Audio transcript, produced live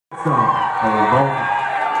So,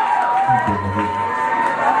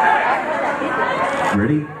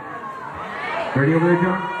 ready? Ready over there,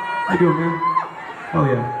 John? How you doing, man? Oh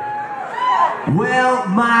yeah. Well,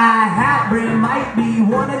 my hat brim might be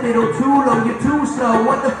one a little too low, you're too slow.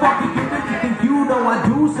 What the fuck you really think you know I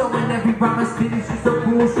do so? And every rhyme I spit is just a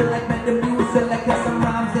bullshit like Metamucil, like some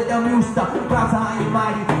rhymes that I'm used to. Rhymes are high and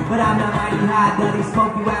mighty, but I'm not mighty high. Dirty,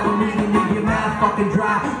 smoky, out with me and leave your mouth fucking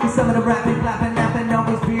dry. Cause some of the rapping, clapping, napping,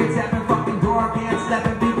 always beard tapping, fucking door can't slap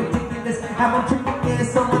and be ridiculous. Have a trick again,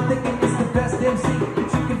 someone thinking it's the best MC that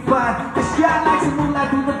you can find. The shot like some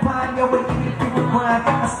moonlight through the pine, yo, and even if you were blind,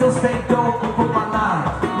 I still stay dope for my line.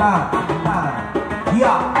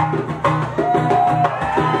 Yeah.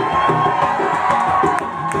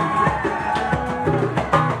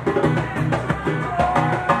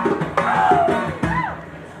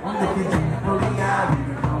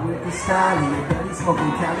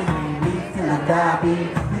 Smoking Cali, me till I die,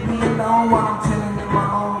 leave me alone while I'm chilling in my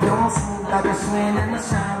own dome. Smooth like a swing and I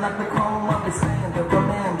shine like the chrome of the slander.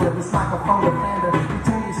 Commander, this microphone defender. You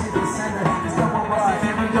turn your shit to sender. Cause no one wants to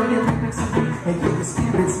hear me. Yo, your lyrics are weak and get your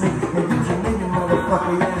spirits me. And usually you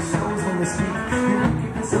motherfucker, yeah, it shows when you speak. You don't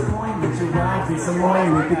get disappointed, your rhymes is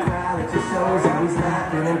annoying. With the crowd at your shows, always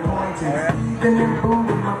laughing and pointing. Even in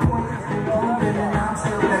booming, my point has been proven. And I'm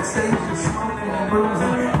still backstage just smoking and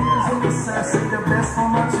bruising. I say the best for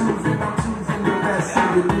my choosing, I'm choosing the best for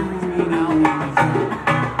the living.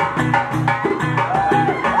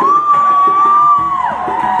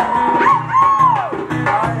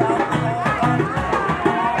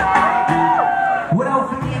 What don't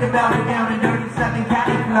forget about it down in dirty Southern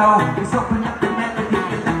Cali flow. Just open up the melody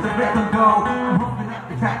and let the rhythm go. Moving up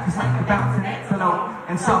the track just like a bouncing antelope.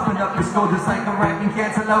 And soften up the skull just like a rapping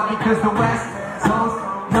cantaloupe. Because the West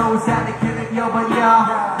knows how to kill it, yo, but y'all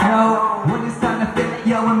know when it's time to fit it,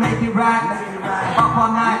 yo, and make it right. Up all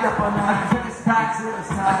night, until it's tight,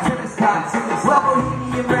 well,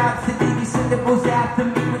 Bohemian Rhapsody, these syllables after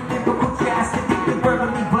me with lyrical chastity, the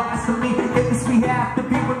verbally blasphemy. It is we have to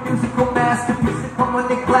be with musical masterpiece. So come on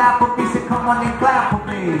and clap with me, so come on and clap with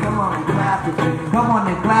me. Come on and clap with me. Come on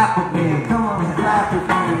and clap with me. Come on and clap with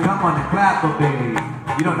me. Come on and clap with me.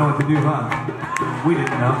 You don't know what to do, huh? We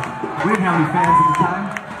didn't know. We didn't have any fans at the time.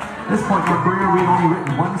 At this point in our career, we had only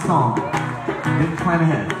written one song. Didn't plan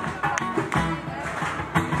ahead.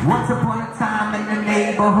 Once upon a time in the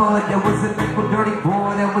neighborhood, there was a little dirty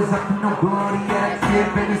boy that was up to no good. He had a chip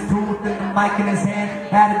in his tooth and a mic in his hand.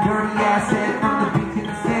 Had a dirty ass head from the beach in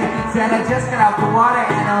the sand. Said I just got out the water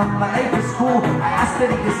and I'm late for school. I asked that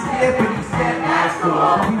he could skip and he said that's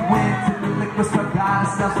cool. We went to the liquor store, got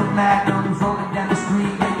ourselves some magnums, rolling down the street.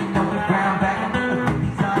 Yeah, you know we ground back and the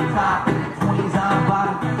 50s on top and the 20s on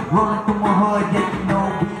bottom. Rolling through my hood, yeah, you know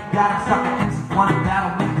we got him sucking and just one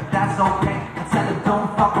battle me, but that's okay. I tell her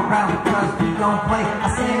don't fuck around because we don't play.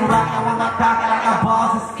 I sing rock, I want my pocket like I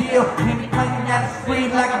balls of steel. Hear me playing at the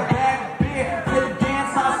street like a bag of beer. Till the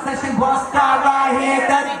dance hall session, we'll start right here.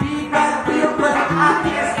 That beat right feel, but I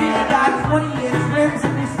can't speak. Got 20-inch rims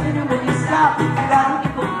and they spinning when you stop. And I don't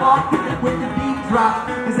give a fuck when the beat drops.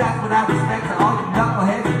 Cause that's what I respect to all the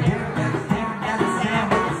knuckleheads and dairyheads tearing down the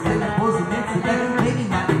sand with the syllables and intellect. Maybe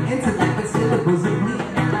not the intellect, but syllables are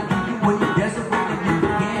bleeding. And I give you when you're desperate and you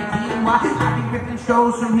can't keep watching. I be ripping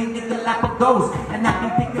shows from here to Galapagos. And I be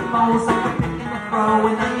picking moles, I be picking a fro.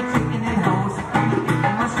 And now you're chicken and hoes. And I'm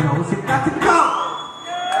picking my shows, you got to go!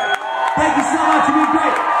 Thank you so much, you've been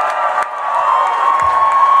great!